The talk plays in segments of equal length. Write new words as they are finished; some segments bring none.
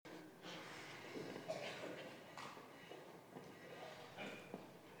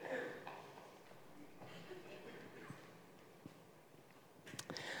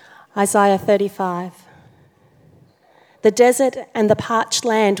Isaiah 35. The desert and the parched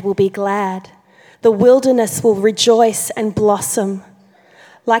land will be glad. The wilderness will rejoice and blossom.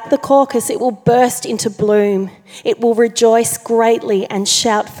 Like the crocus, it will burst into bloom. It will rejoice greatly and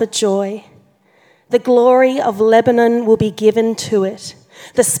shout for joy. The glory of Lebanon will be given to it.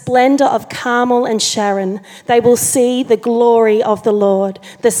 The splendor of Carmel and Sharon. They will see the glory of the Lord,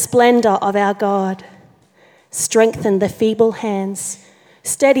 the splendor of our God. Strengthen the feeble hands.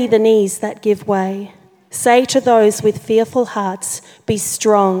 Steady the knees that give way. Say to those with fearful hearts, be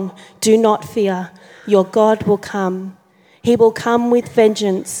strong, do not fear. Your God will come. He will come with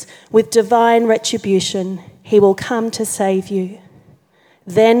vengeance, with divine retribution. He will come to save you.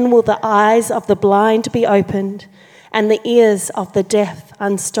 Then will the eyes of the blind be opened, and the ears of the deaf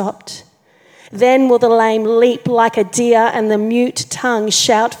unstopped. Then will the lame leap like a deer, and the mute tongue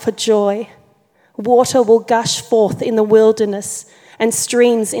shout for joy. Water will gush forth in the wilderness, and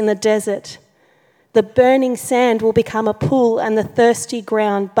streams in the desert. The burning sand will become a pool, and the thirsty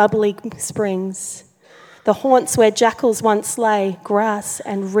ground bubbling springs. The haunts where jackals once lay, grass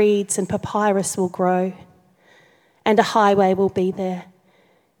and reeds and papyrus will grow. And a highway will be there.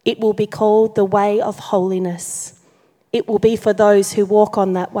 It will be called the way of holiness. It will be for those who walk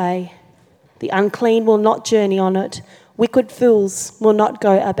on that way. The unclean will not journey on it. Wicked fools will not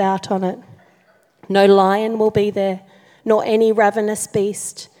go about on it. No lion will be there, nor any ravenous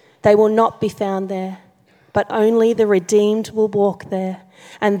beast. They will not be found there, but only the redeemed will walk there,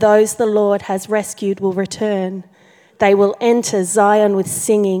 and those the Lord has rescued will return. They will enter Zion with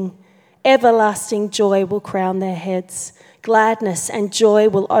singing. Everlasting joy will crown their heads. Gladness and joy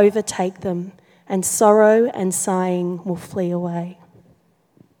will overtake them, and sorrow and sighing will flee away.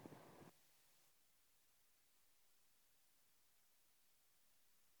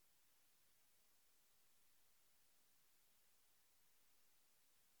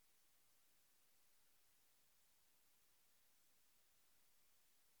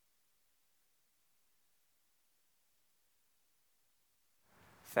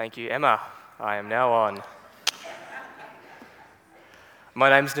 Thank you, Emma. I am now on. My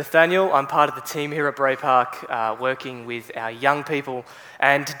name's Nathaniel. I'm part of the team here at Bray Park, working with our young people.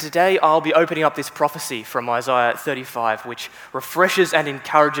 And today I'll be opening up this prophecy from Isaiah 35, which refreshes and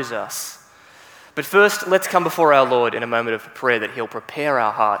encourages us. But first, let's come before our Lord in a moment of prayer that He'll prepare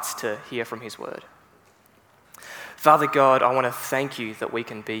our hearts to hear from His word. Father God, I want to thank you that we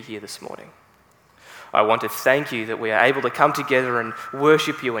can be here this morning. I want to thank you that we are able to come together and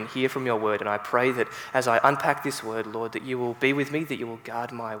worship you and hear from your word. And I pray that as I unpack this word, Lord, that you will be with me, that you will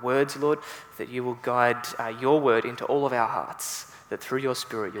guard my words, Lord, that you will guide your word into all of our hearts, that through your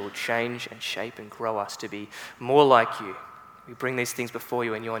Spirit you will change and shape and grow us to be more like you. We bring these things before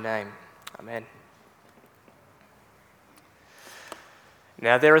you in your name. Amen.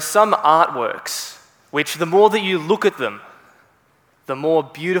 Now, there are some artworks which the more that you look at them, the more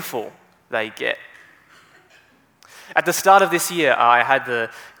beautiful they get. At the start of this year, I had the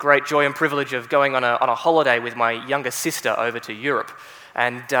great joy and privilege of going on a holiday with my younger sister over to Europe.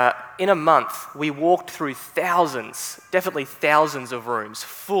 And in a month, we walked through definitely thousands of rooms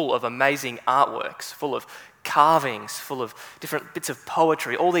full of amazing artworks, full of carvings, full of different bits of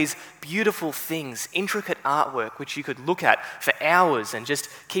poetry, all these beautiful things, intricate artwork which you could look at for hours and just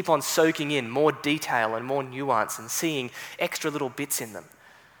keep on soaking in more detail and more nuance and seeing extra little bits in them.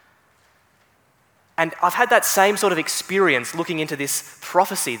 And I've had that same sort of experience looking into this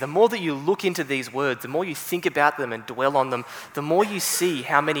prophecy. The more that you look into these words, the more you think about them and dwell on them, the more you see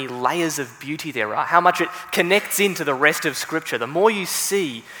how many layers of beauty there are, how much it connects into the rest of Scripture, the more you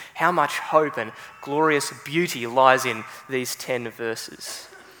see how much hope and glorious beauty lies in these 10 verses.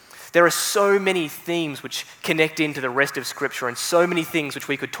 There are so many themes which connect into the rest of Scripture and so many things which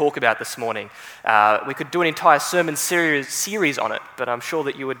we could talk about this morning. We could do an entire sermon series on it, but I'm sure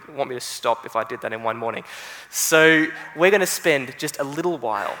that you would want me to stop if I did that in one morning. So we're going to spend just a little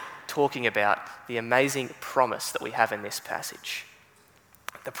while talking about the amazing promise that we have in this passage.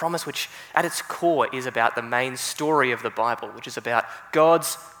 The promise which at its core is about the main story of the Bible, which is about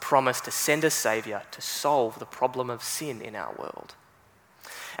God's promise to send a Saviour to solve the problem of sin in our world.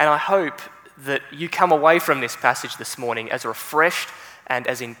 And I hope that you come away from this passage this morning as refreshed and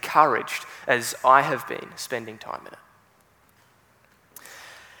as encouraged as I have been spending time in it.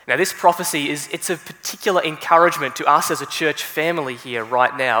 Now, this prophecy it's of particular encouragement to us as a church family here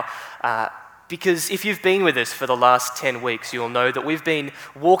right now, because if you've been with us for the last 10 weeks, you'll know that we've been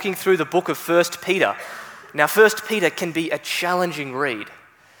walking through the book of 1 Peter. Now, 1 Peter can be a challenging read.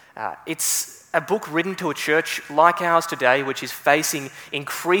 It's a book written to a church like ours today, which is facing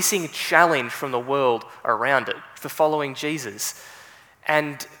increasing challenge from the world around it for following Jesus.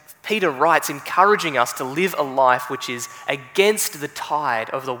 And Peter writes encouraging us to live a life which is against the tide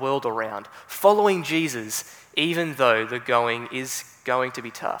of the world around, following Jesus even though the going is going to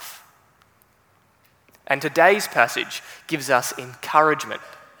be tough. And today's passage gives us encouragement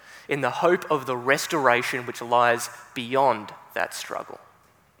in the hope of the restoration which lies beyond that struggle.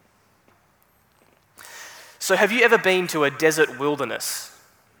 So have you ever been to a desert wilderness?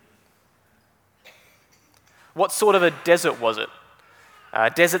 What sort of a desert was it?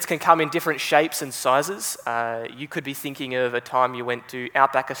 Deserts can come in different shapes and sizes. You could be thinking of a time you went to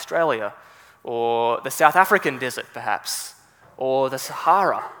outback Australia, or the South African desert perhaps, or the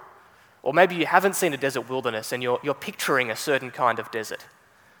Sahara. Or maybe you haven't seen a desert wilderness and you're picturing a certain kind of desert.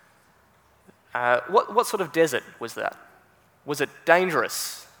 What sort of desert was that? Was it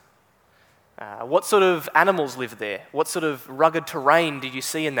dangerous? What sort of animals lived there? What sort of rugged terrain did you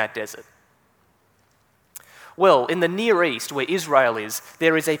see in that desert? Well, in the Near East, where Israel is,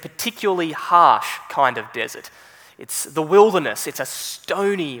 there is a particularly harsh kind of desert. It's the wilderness. It's a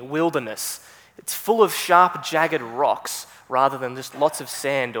stony wilderness. It's full of sharp, jagged rocks rather than just lots of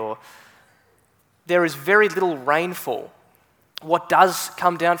sand. Or there is very little rainfall. What does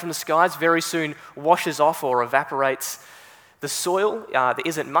come down from the skies very soon washes off or evaporates. The soil, there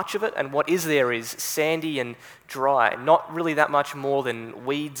isn't much of it, and what is there is sandy and dry. Not really that much more than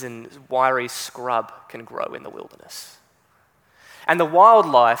weeds and wiry scrub can grow in the wilderness. And the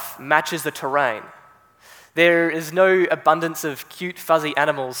wildlife matches the terrain. There is no abundance of cute, fuzzy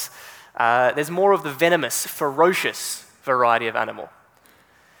animals. There's more of the venomous, ferocious variety of animal.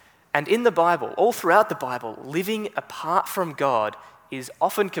 And in the Bible, all throughout the Bible, living apart from God is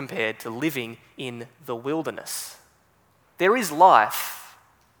often compared to living in the wilderness. There is life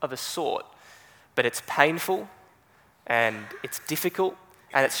of a sort, but it's painful and it's difficult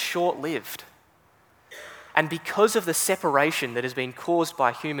and it's short-lived. And because of the separation that has been caused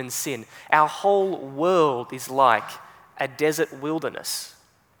by human sin, our whole world is like a desert wilderness.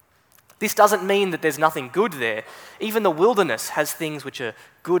 This doesn't mean that there's nothing good there. Even the wilderness has things which are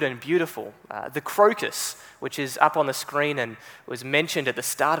good and beautiful. The crocus, which is up on the screen and was mentioned at the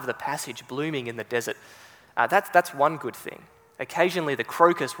start of the passage, blooming in the desert, that's one good thing. Occasionally the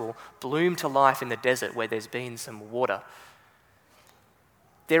crocus will bloom to life in the desert where there's been some water.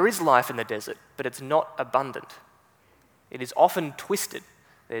 There is life in the desert, but it's not abundant. It is often twisted.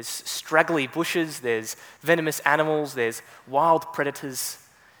 There's straggly bushes, there's venomous animals, there's wild predators.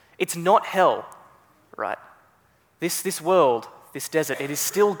 It's not hell, right? This world, this desert, it is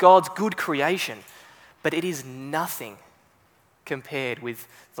still God's good creation, but it is nothing compared with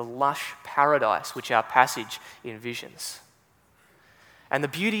the lush paradise which our passage envisions. And the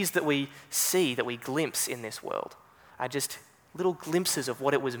beauties that we see, that we glimpse in this world, are just little glimpses of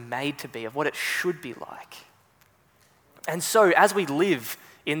what it was made to be, of what it should be like. And so, as we live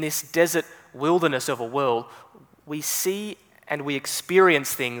in this desert wilderness of a world, we see and we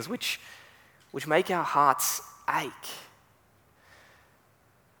experience things which make our hearts ache.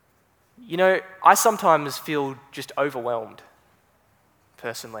 You know, I sometimes feel just overwhelmed,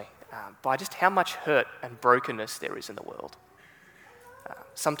 personally, by just how much hurt and brokenness there is in the world.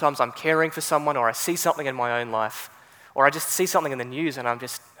 Sometimes I'm caring for someone, or I see something in my own life, or I just see something in the news and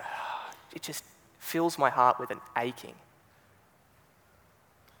it just fills my heart with an aching.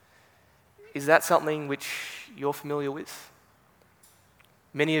 Is that something which you're familiar with?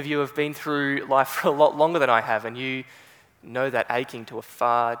 Many of you have been through life for a lot longer than I have, and you know that aching to a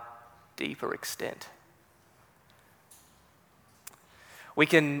far deeper extent. We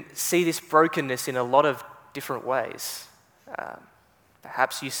can see this brokenness in a lot of different ways.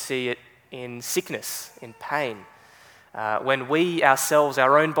 Perhaps you see it in sickness, in pain, when we ourselves,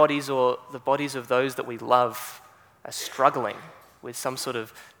 our own bodies or the bodies of those that we love, are struggling with some sort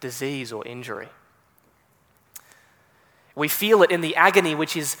of disease or injury. We feel it in the agony,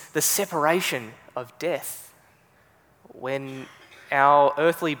 which is the separation of death. When our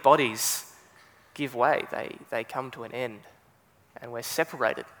earthly bodies give way, they come to an end, and we're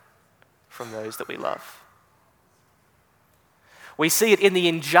separated from those that we love. We see it in the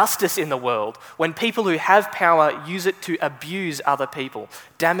injustice in the world, when people who have power use it to abuse other people,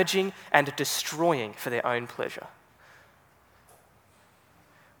 damaging and destroying for their own pleasure.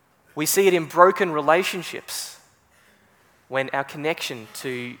 We see it in broken relationships, when our connection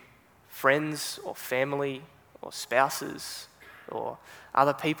to friends or family or spouses or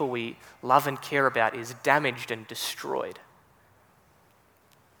other people we love and care about is damaged and destroyed.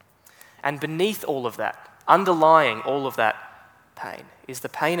 And beneath all of that, underlying all of that pain, is the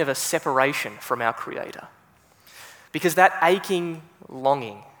pain of a separation from our Creator. Because that aching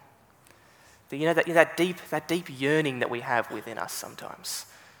longing, that deep yearning that we have within us sometimes,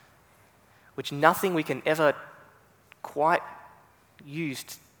 which nothing we can ever quite use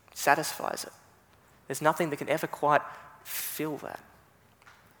satisfies it. There's nothing that can ever quite fill that.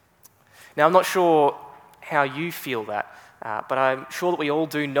 Now, I'm not sure how you feel that, but I'm sure that we all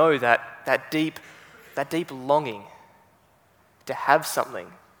do know that deep longing to have something,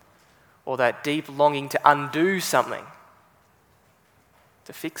 or that deep longing to undo something,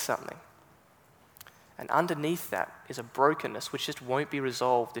 to fix something. And underneath that is a brokenness which just won't be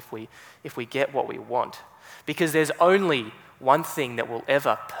resolved if we get what we want. Because there's only one thing that will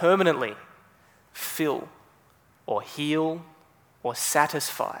ever permanently fill or heal or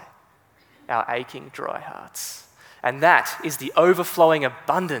satisfy our aching, dry hearts. And that is the overflowing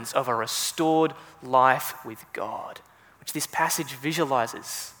abundance of a restored life with God, which this passage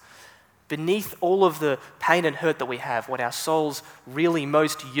visualizes. Beneath all of the pain and hurt that we have, what our souls really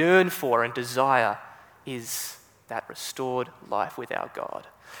most yearn for and desire is that restored life with our God.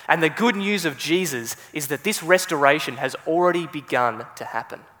 And the good news of Jesus is that this restoration has already begun to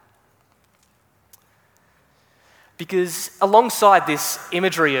happen. Because alongside this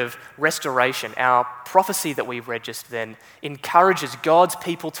imagery of restoration, our prophecy that we read just then encourages God's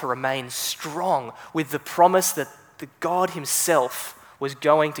people to remain strong with the promise that the God himself was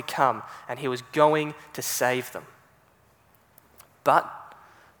going to come and he was going to save them. But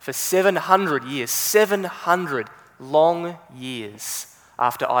for 700 years, 700 long years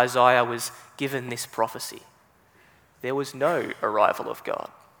after Isaiah was given this prophecy, there was no arrival of God.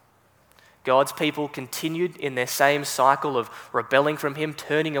 God's people continued in their same cycle of rebelling from him,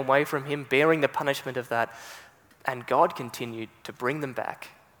 turning away from him, bearing the punishment of that, and God continued to bring them back,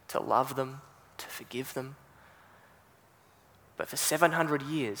 to love them, to forgive them. But for 700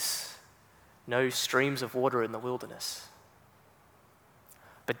 years, no streams of water in the wilderness.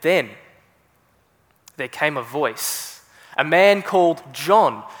 But then there came a voice, a man called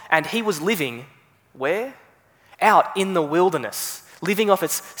John, and he was living where? Out in the wilderness, living off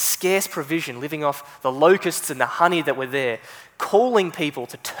its scarce provision, living off the locusts and the honey that were there, calling people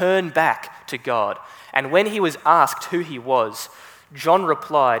to turn back to God. And when he was asked who he was, John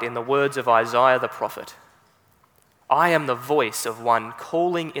replied in the words of Isaiah the prophet, "I am the voice of one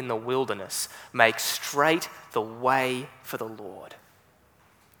calling in the wilderness, make straight the way for the Lord."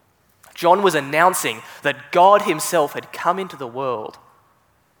 John was announcing that God himself had come into the world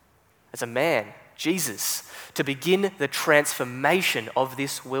as a man, Jesus, to begin the transformation of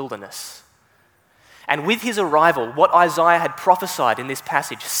this wilderness. And with his arrival, what Isaiah had prophesied in this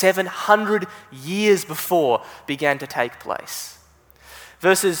passage 700 years before began to take place.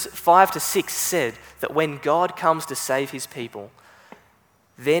 Verses 5 to 6 said that when God comes to save his people,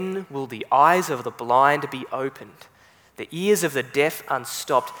 then will the eyes of the blind be opened, the ears of the deaf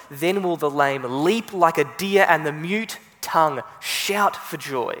unstopped, then will the lame leap like a deer and the mute tongue shout for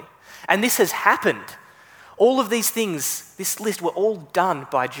joy. And this has happened. All of these things, this list, were all done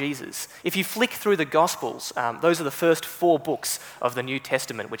by Jesus. If you flick through the Gospels, those are the first 4 books of the New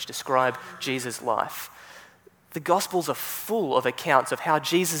Testament which describe Jesus' life. The Gospels are full of accounts of how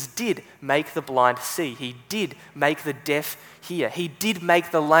Jesus did make the blind see. He did make the deaf hear. He did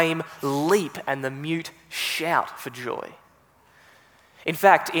make the lame leap and the mute shout for joy. In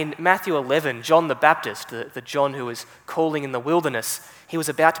fact, in Matthew 11, John the Baptist, the John who was calling in the wilderness, he was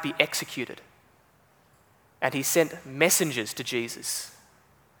about to be executed. And he sent messengers to Jesus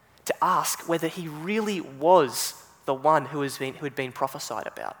to ask whether he really was the one who had been prophesied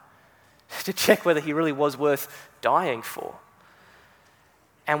about, to check whether he really was worth dying for.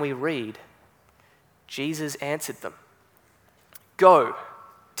 And we read, Jesus answered them, "Go,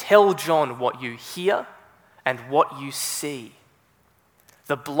 tell John what you hear and what you see.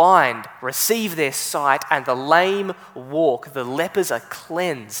 The blind receive their sight, and the lame walk. The lepers are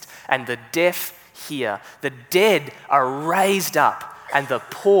cleansed, and the deaf hear. The dead are raised up, and the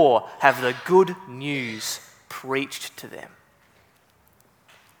poor have the good news preached to them."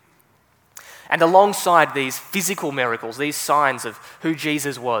 And alongside these physical miracles, these signs of who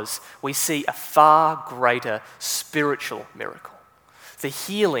Jesus was, we see a far greater spiritual miracle: the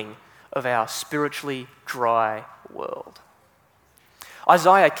healing of our spiritually dry world.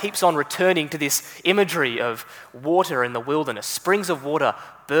 Isaiah keeps on returning to this imagery of water in the wilderness, springs of water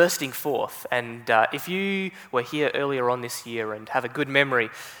bursting forth. And if you were here earlier on this year and have a good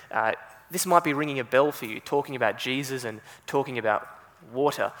memory, this might be ringing a bell for you, talking about Jesus and talking about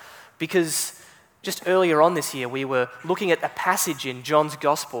water. Because just earlier on this year, we were looking at a passage in John's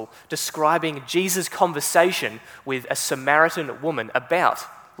Gospel describing Jesus' conversation with a Samaritan woman about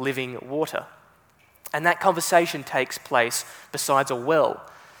living water. And that conversation takes place beside a well.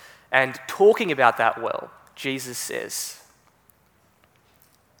 And talking about that well, Jesus says,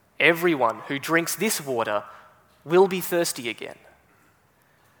 everyone who drinks this water will be thirsty again.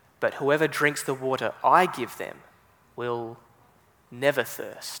 But whoever drinks the water I give them will never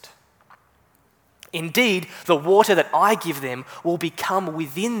thirst. Indeed, the water that I give them will become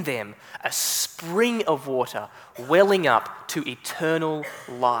within them a spring of water welling up to eternal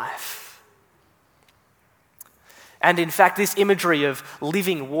life. And in fact, this imagery of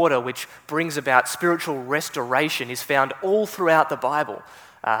living water, which brings about spiritual restoration, is found all throughout the Bible.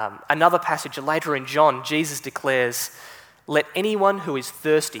 Another passage later in John, Jesus declares, "Let anyone who is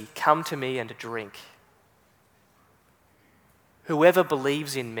thirsty come to me and drink. Whoever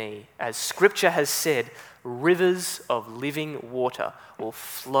believes in me, as Scripture has said, rivers of living water will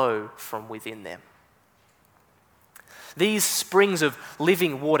flow from within them." These springs of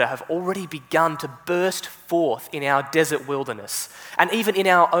living water have already begun to burst forth in our desert wilderness and even in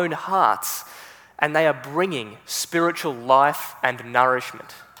our own hearts, and they are bringing spiritual life and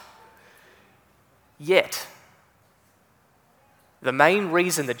nourishment. Yet, the main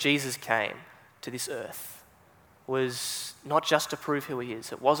reason that Jesus came to this earth was not just to prove who he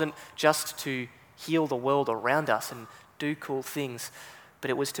is. It wasn't just to heal the world around us and do cool things, but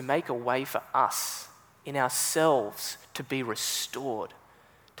it was to make a way for us in ourselves to be restored,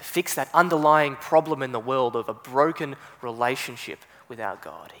 to fix that underlying problem in the world of a broken relationship with our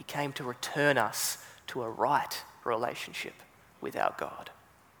God. He came to return us to a right relationship with our God.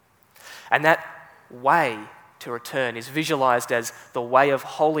 And that way to return is visualized as the way of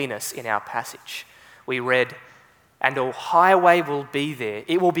holiness in our passage. We read, "And a highway will be there.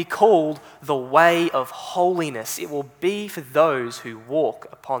 It will be called the way of holiness. It will be for those who walk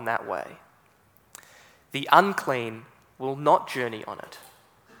upon that way. The unclean will not journey on it.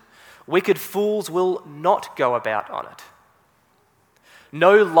 Wicked fools will not go about on it.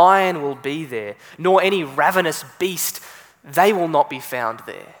 No lion will be there, nor any ravenous beast. They will not be found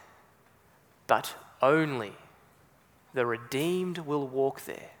there. But only the redeemed will walk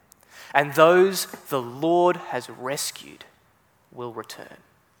there, and those the Lord has rescued will return."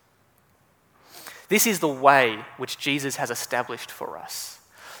 This is the way which Jesus has established for us,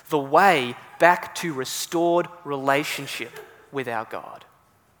 the way back to restored relationship with our God.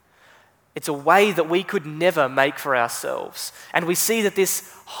 It's a way that we could never make for ourselves, and we see that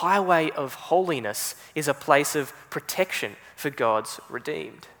this highway of holiness is a place of protection for God's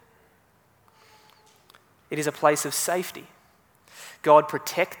redeemed. It is a place of safety. God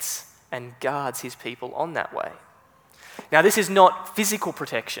protects and guards his people on that way. Now, this is not physical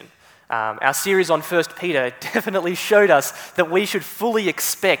protection. Our series on 1 Peter definitely showed us that we should fully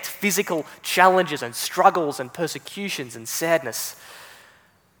expect physical challenges and struggles and persecutions and sadness.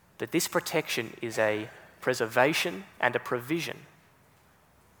 But this protection is a preservation and a provision.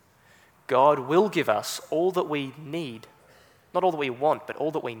 God will give us all that we need, not all that we want, but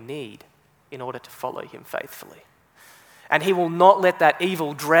all that we need in order to follow him faithfully. And he will not let that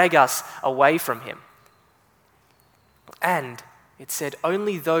evil drag us away from him. And it said,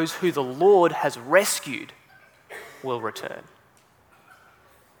 only those who the Lord has rescued will return.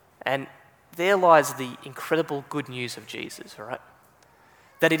 And there lies the incredible good news of Jesus, all right?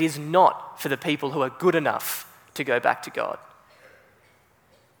 That it is not for the people who are good enough to go back to God.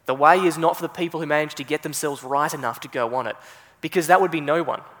 The way is not for the people who manage to get themselves right enough to go on it, because that would be no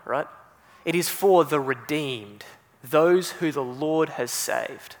one, right? It is for the redeemed, those who the Lord has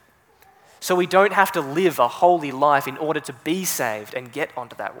saved. So we don't have to live a holy life in order to be saved and get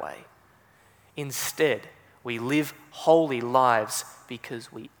onto that way. Instead, we live holy lives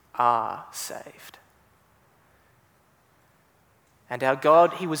because we are saved. And our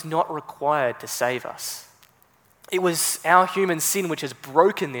God, he was not required to save us. It was our human sin which has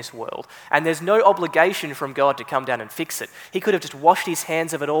broken this world, and there's no obligation from God to come down and fix it. He could have just washed his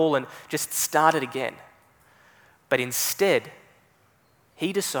hands of it all and just started again. But instead,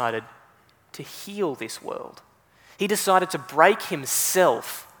 he decided to heal this world. He decided to break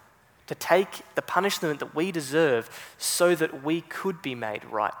himself, to take the punishment that we deserve so that we could be made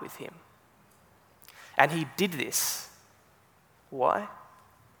right with him. And he did this. Why?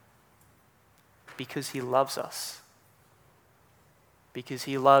 Because he loves us. Because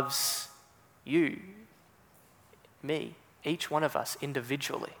he loves you, me, each one of us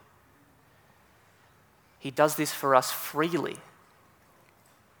individually. He does this for us freely.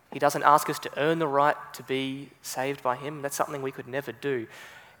 He doesn't ask us to earn the right to be saved by him. That's something we could never do.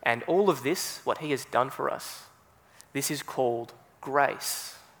 And all of this, what he has done for us, this is called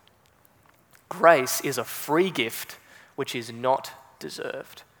grace. Grace is a free gift which is not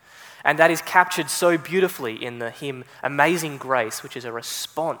deserved. And that is captured so beautifully in the hymn Amazing Grace, which is a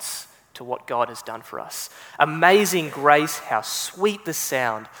response to what God has done for us. Amazing grace, how sweet the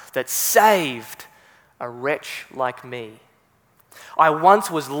sound that saved a wretch like me. I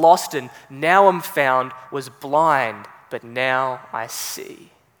once was lost and now am found, was blind, but now I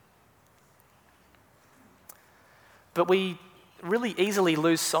see. But we really easily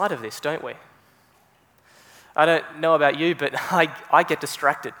lose sight of this, don't we? I don't know about you, but I get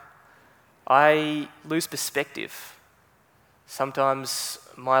distracted. I lose perspective. Sometimes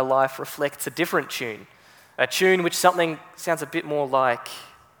my life reflects a different tune, a tune which something sounds a bit more like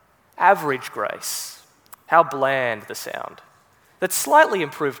average grace. How bland the sound. That slightly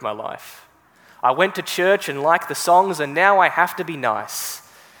improved my life. I went to church and liked the songs, and now I have to be nice.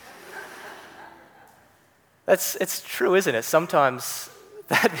 It's true, isn't it? Sometimes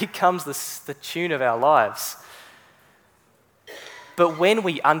that becomes the tune of our lives. But when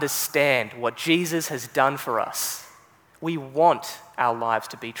we understand what Jesus has done for us, we want our lives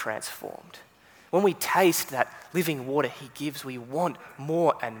to be transformed. When we taste that living water he gives, we want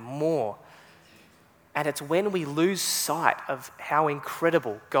more and more. And it's when we lose sight of how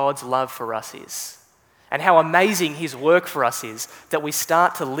incredible God's love for us is and how amazing his work for us is that we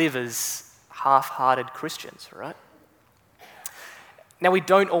start to live as half-hearted Christians, right? Now, we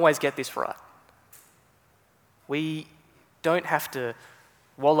don't always get this right. We don't have to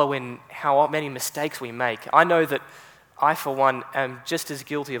wallow in how many mistakes we make. I know that I, for one, am just as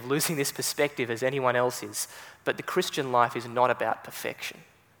guilty of losing this perspective as anyone else is, but the Christian life is not about perfection.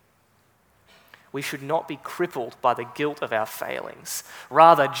 We should not be crippled by the guilt of our failings.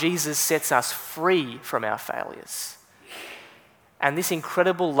 Rather, Jesus sets us free from our failures. And this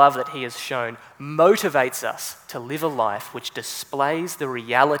incredible love that he has shown motivates us to live a life which displays the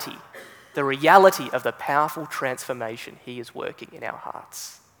reality of the powerful transformation he is working in our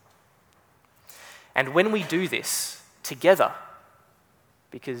hearts. And when we do this together,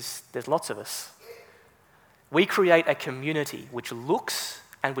 because there's lots of us, we create a community which looks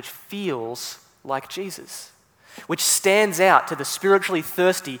and which feels like Jesus, which stands out to the spiritually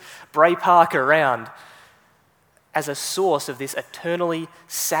thirsty Bray Park around as a source of this eternally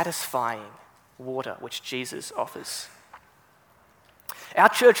satisfying water which Jesus offers. Our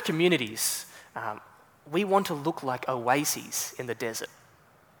church communities, we want to look like oases in the desert,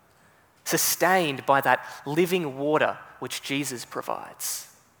 sustained by that living water which Jesus provides,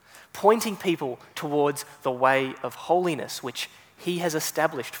 pointing people towards the way of holiness which he has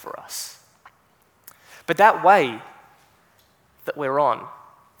established for us. But that way that we're on,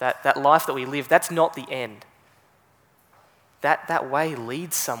 that life that we live, that's not the end. That way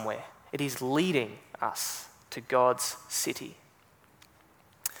leads somewhere. It is leading us to God's city.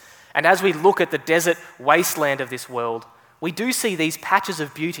 And as we look at the desert wasteland of this world, we do see these patches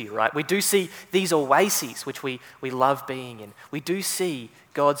of beauty, right? We do see these oases which we love being in. We do see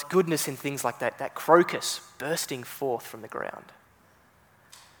God's goodness in things like that crocus bursting forth from the ground.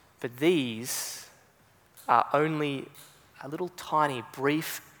 But these are only a little tiny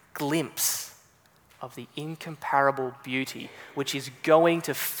brief glimpse of the incomparable beauty which is going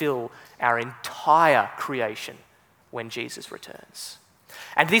to fill our entire creation when Jesus returns.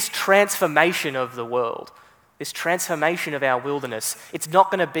 And this transformation of the world, this transformation of our wilderness, it's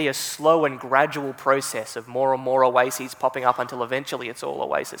not going to be a slow and gradual process of more and more oases popping up until eventually it's all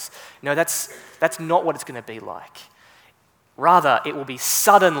oasis. No, that's not what it's going to be like. Rather, it will be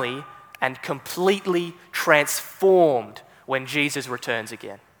suddenly and completely transformed when Jesus returns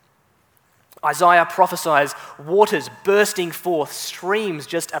again. Isaiah prophesies waters bursting forth, streams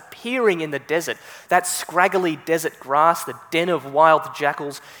just appearing in the desert. That scraggly desert grass, the den of wild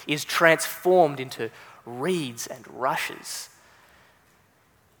jackals, is transformed into reeds and rushes.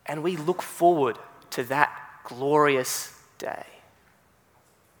 And we look forward to that glorious day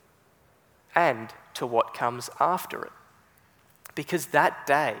and to what comes after it. Because that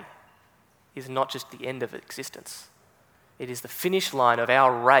day is not just the end of existence. It is the finish line of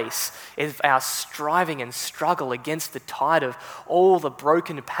our race, of our striving and struggle against the tide of all the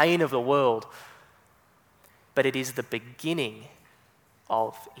broken pain of the world. But it is the beginning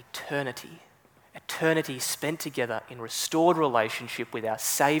of eternity. Eternity spent together in restored relationship with our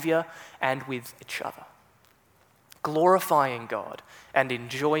Saviour and with each other. Glorifying God and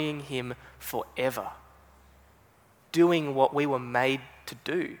enjoying him forever. Doing what we were made to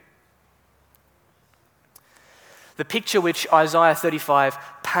do. The picture which Isaiah 35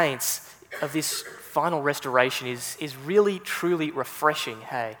 paints of this final restoration is really, truly refreshing,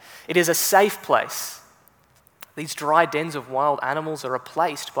 hey? It is a safe place. These dry dens of wild animals are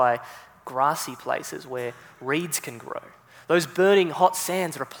replaced by grassy places where reeds can grow. Those burning hot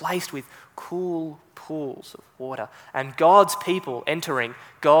sands replaced with cool pools of water, and God's people entering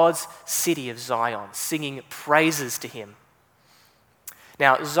God's city of Zion, singing praises to him.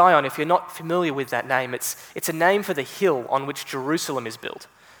 Now, Zion, if you're not familiar with that name, it's a name for the hill on which Jerusalem is built.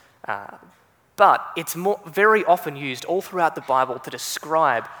 But it's very often used all throughout the Bible to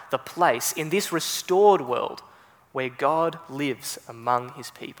describe the place in this restored world where God lives among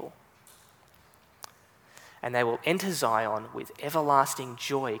his people. And they will enter Zion with everlasting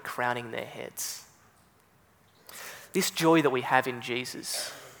joy crowning their heads. This joy that we have in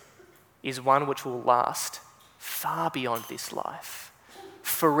Jesus is one which will last far beyond this life,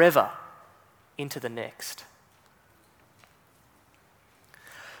 forever into the next.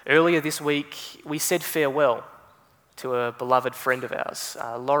 Earlier this week, we said farewell to a beloved friend of ours,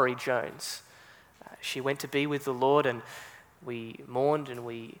 Laurie Jones. She went to be with the Lord, and we mourned and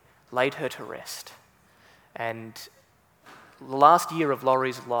we laid her to rest. And the last year of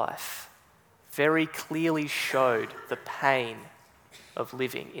Laurie's life very clearly showed the pain of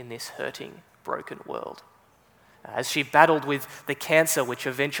living in this hurting, broken world. As she battled with the cancer which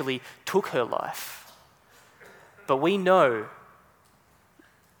eventually took her life. But we know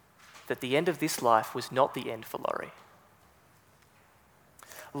that the end of this life was not the end for Laurie.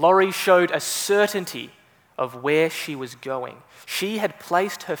 Laurie showed a certainty of where she was going. She had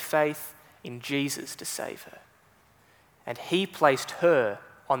placed her faith in Jesus to save her, and he placed her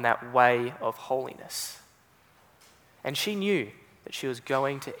on that way of holiness. And she knew that she was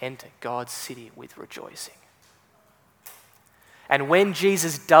going to enter God's city with rejoicing. And when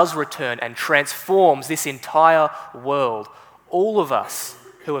Jesus does return and transforms this entire world, all of us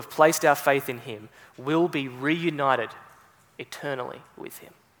who have placed our faith in him will be reunited eternally with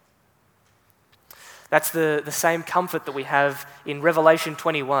him. That's the same comfort that we have in Revelation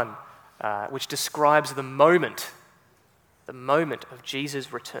 21, which describes the moment of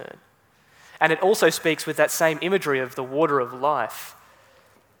Jesus' return. And it also speaks with that same imagery of the water of life.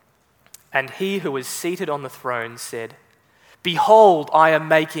 And he who was seated on the throne said, "Behold, I am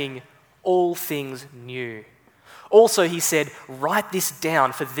making all things new." Also, he said, "Write this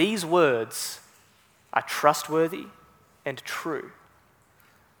down, for these words are trustworthy and true."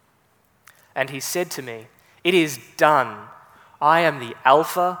 And he said to me, "It is done. I am the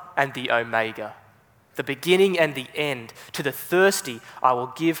Alpha and the Omega, the beginning and the end. To the thirsty I will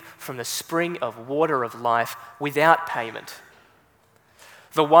give from the spring of water of life without payment.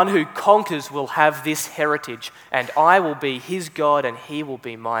 The one who conquers will have this heritage, and I will be his God and he will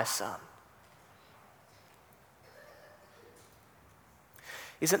be my son."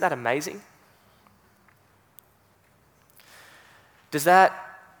 Isn't that amazing? Does that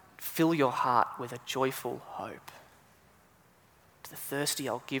fill your heart with a joyful hope? To the thirsty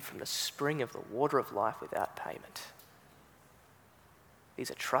I'll give from the spring of the water of life without payment. These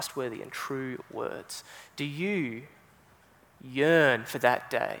are trustworthy and true words. Do you yearn for that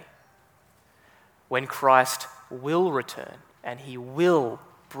day when Christ will return and he will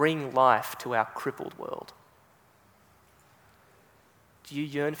bring life to our crippled world? Do you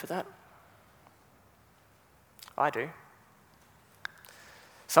yearn for that? I do.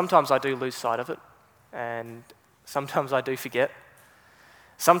 Sometimes I do lose sight of it, and sometimes I do forget.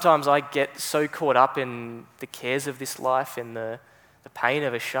 Sometimes I get so caught up in the cares of this life, in the pain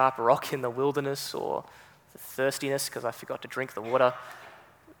of a sharp rock in the wilderness, or the thirstiness because I forgot to drink the water,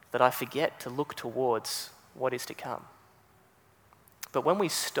 that I forget to look towards what is to come. But when we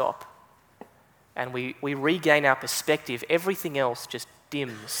stop and we regain our perspective, everything else just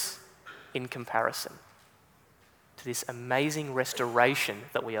dims in comparison to this amazing restoration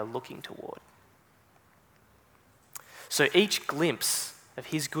that we are looking toward. So each glimpse of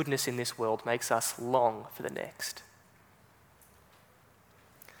his goodness in this world makes us long for the next.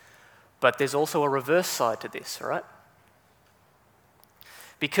 But there's also a reverse side to this, all right?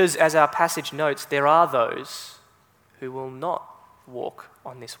 Because as our passage notes, there are those who will not walk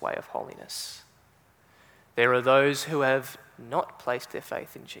on this way of holiness. There are those who have not placed their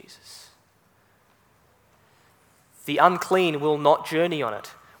faith in Jesus. The unclean will not journey on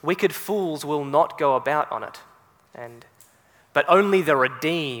it. Wicked fools will not go about on it. But only the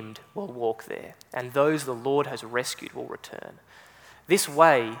redeemed will walk there, and those the Lord has rescued will return. This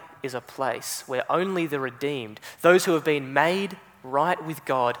way is a place where only the redeemed, those who have been made right with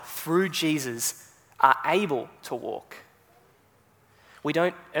God through Jesus, are able to walk. We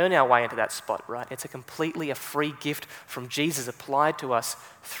don't earn our way into that spot, right? It's a free gift from Jesus applied to us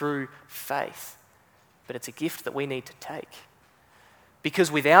through faith. But it's a gift that we need to take.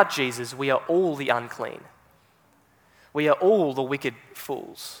 Because without Jesus, we are all the unclean. We are all the wicked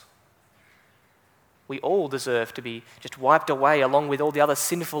fools. We all deserve to be just wiped away along with all the other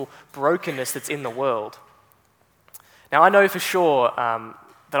sinful brokenness that's in the world. Now, I know for sure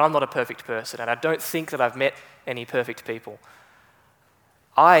that I'm not a perfect person, and I don't think that I've met any perfect people.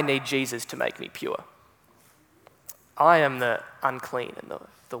 I need Jesus to make me pure. I am the unclean and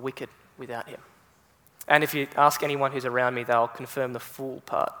the wicked without him. And if you ask anyone who's around me, they'll confirm the fool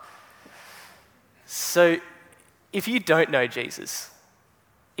part. So if you don't know Jesus,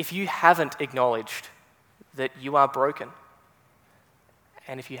 if you haven't acknowledged that you are broken,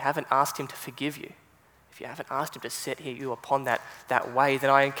 and if you haven't asked him to forgive you, if you haven't asked him to set you upon that way, then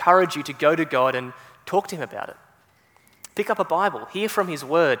I encourage you to go to God and talk to him about it. Pick up a Bible, hear from his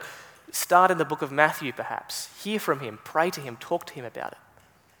word, start in the book of Matthew perhaps, hear from him, pray to him, talk to him about it.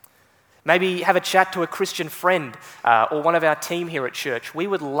 Maybe have a chat to a Christian friend or one of our team here at church. We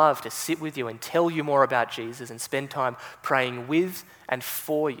would love to sit with you and tell you more about Jesus and spend time praying with and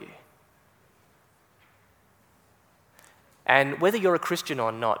for you. And whether you're a Christian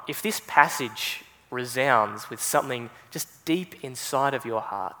or not, if this passage resounds with something just deep inside of your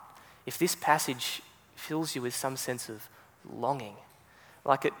heart, if this passage fills you with some sense of longing,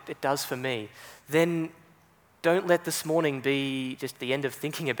 like it does for me, then don't let this morning be just the end of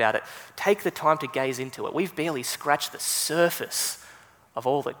thinking about it. Take the time to gaze into it. We've barely scratched the surface of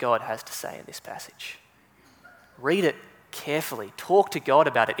all that God has to say in this passage. Read it carefully. Talk to God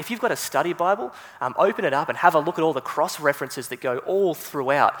about it. If you've got a study Bible, open it up and have a look at all the cross-references that go all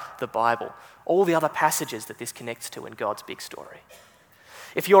throughout the Bible, all the other passages that this connects to in God's big story.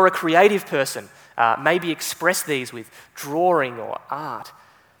 If you're a creative person, maybe express these with drawing or art.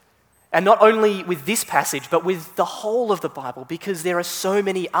 And not only with this passage, but with the whole of the Bible, because there are so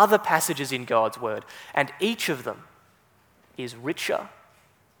many other passages in God's word, and each of them is richer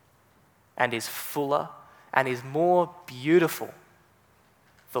and is fuller and is more beautiful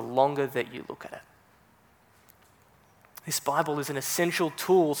the longer that you look at it. This Bible is an essential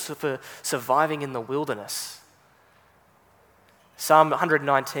tool for surviving in the wilderness. Psalm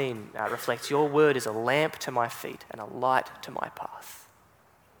 119 reflects, "Your word is a lamp to my feet and a light to my path."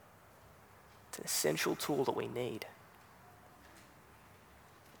 It's an essential tool that we need.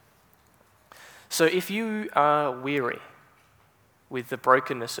 So if you are weary with the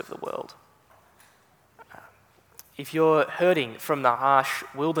brokenness of the world, if you're hurting from the harsh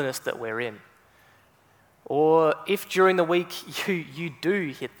wilderness that we're in, or if during the week you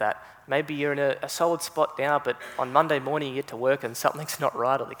do hit that, maybe you're in a solid spot now, but on Monday morning you get to work and something's not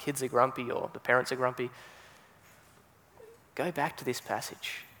right, or the kids are grumpy, or the parents are grumpy, go back to this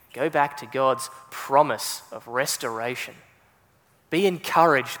passage. Go back to God's promise of restoration. Be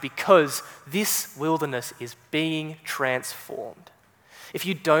encouraged because this wilderness is being transformed. If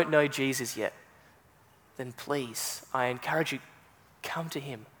you don't know Jesus yet, then please, I encourage you, come to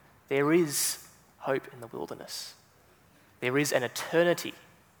him. There is hope in the wilderness. There is an eternity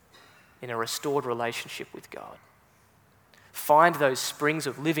in a restored relationship with God. Find those springs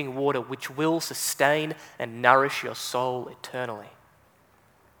of living water which will sustain and nourish your soul eternally.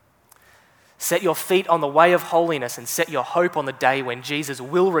 Set your feet on the way of holiness and set your hope on the day when Jesus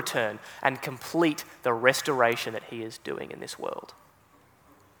will return and complete the restoration that he is doing in this world.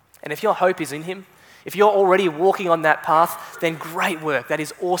 And if your hope is in him, if you're already walking on that path, then great work. That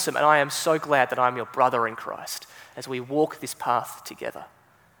is awesome. And I am so glad that I'm your brother in Christ as we walk this path together.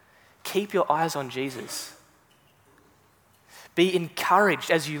 Keep your eyes on Jesus. Be encouraged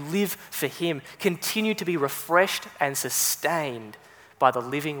as you live for him. Continue to be refreshed and sustained by the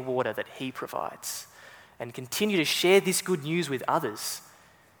living water that he provides. And continue to share this good news with others.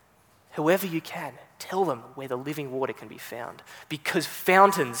 Whoever you can, tell them where the living water can be found. Because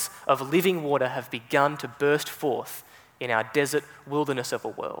fountains of living water have begun to burst forth in our desert wilderness of a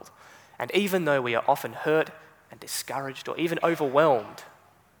world. And even though we are often hurt and discouraged or even overwhelmed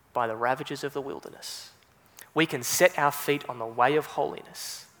by the ravages of the wilderness, we can set our feet on the way of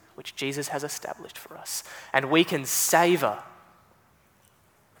holiness, which Jesus has established for us. And we can savor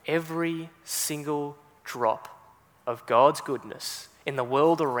every single drop of God's goodness in the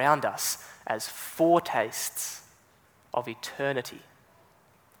world around us as foretastes of eternity.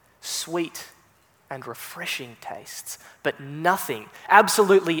 Sweet and refreshing tastes, but nothing,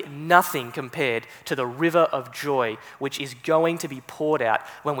 absolutely nothing compared to the river of joy which is going to be poured out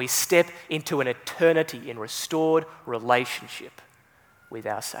when we step into an eternity in restored relationship with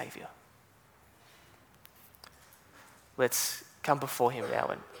our Saviour. Let's come before him now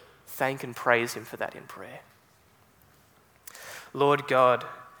and thank and praise him for that in prayer. Lord God,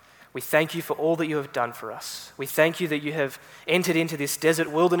 We thank you for all that you have done for us. We thank you that you have entered into this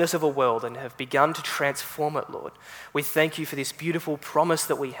desert wilderness of a world and have begun to transform it, Lord. We thank you for this beautiful promise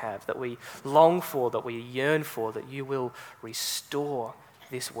that we have, that we long for, that we yearn for, that you will restore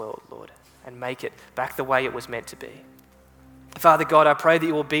this world, Lord, and make it back the way it was meant to be. Father God, I pray that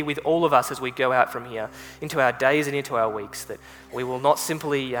you will be with all of us as we go out from here into our days and into our weeks, that we will not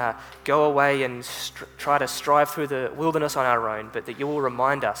simply go away and try to strive through the wilderness on our own, but that you will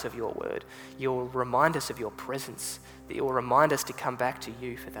remind us of your word. You will remind us of your presence, that you will remind us to come back to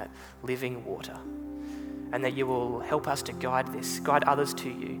you for that living water, and that you will help us to guide others to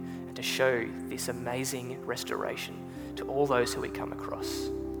you, and to show this amazing restoration to all those who we come across.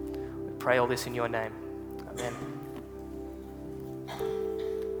 We pray all this in your name. Amen.